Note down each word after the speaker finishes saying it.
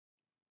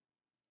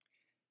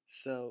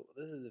So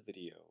this is a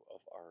video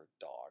of our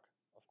dog,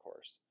 of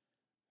course,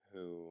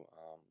 who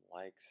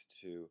likes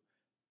to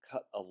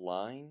cut a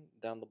line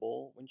down the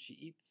bowl when she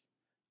eats.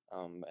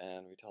 And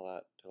we tell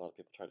that to a lot of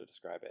people, try to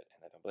describe it,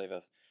 and they don't believe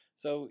us.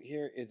 So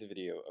here is a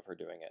video of her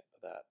doing it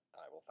that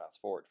I will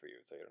fast forward for you,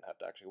 so you don't have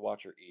to actually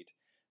watch her eat.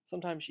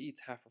 Sometimes she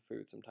eats half her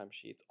food, sometimes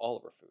she eats all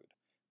of her food,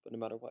 but no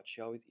matter what,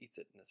 she always eats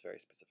it in this very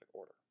specific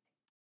order.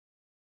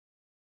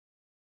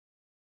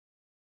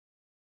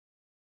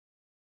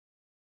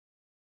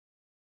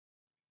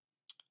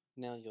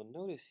 Now you'll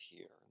notice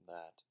here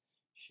that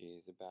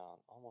she's about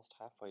almost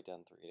halfway done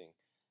through eating,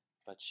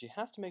 but she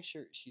has to make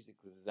sure she's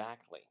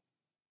exactly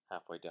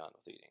halfway done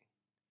with eating.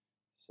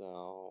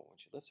 So when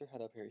she lifts her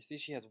head up here, you see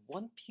she has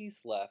one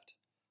piece left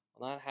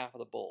on that half of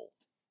the bowl.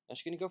 Now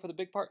she's gonna go for the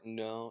big part?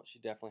 No, she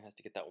definitely has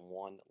to get that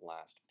one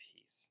last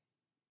piece.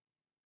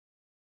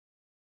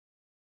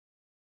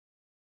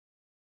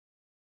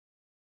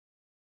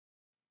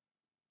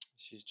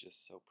 She's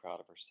just so proud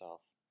of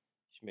herself.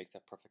 She makes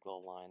that perfect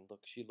little line.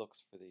 Look, she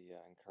looks for the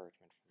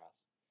encouragement from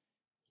us.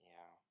 Yeah,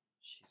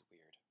 she's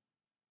weird.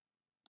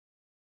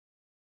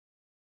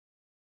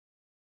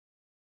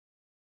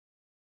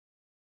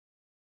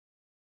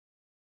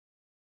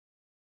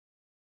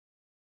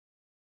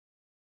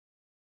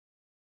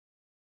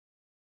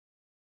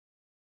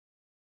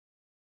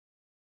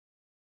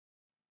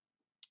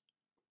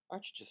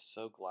 Aren't you just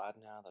so glad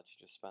now that you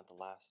just spent the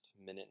last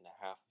minute and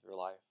a half of your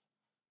life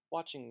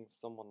watching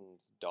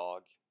someone's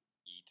dog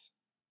eat?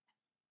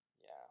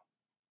 Yeah,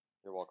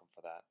 you're welcome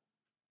for that.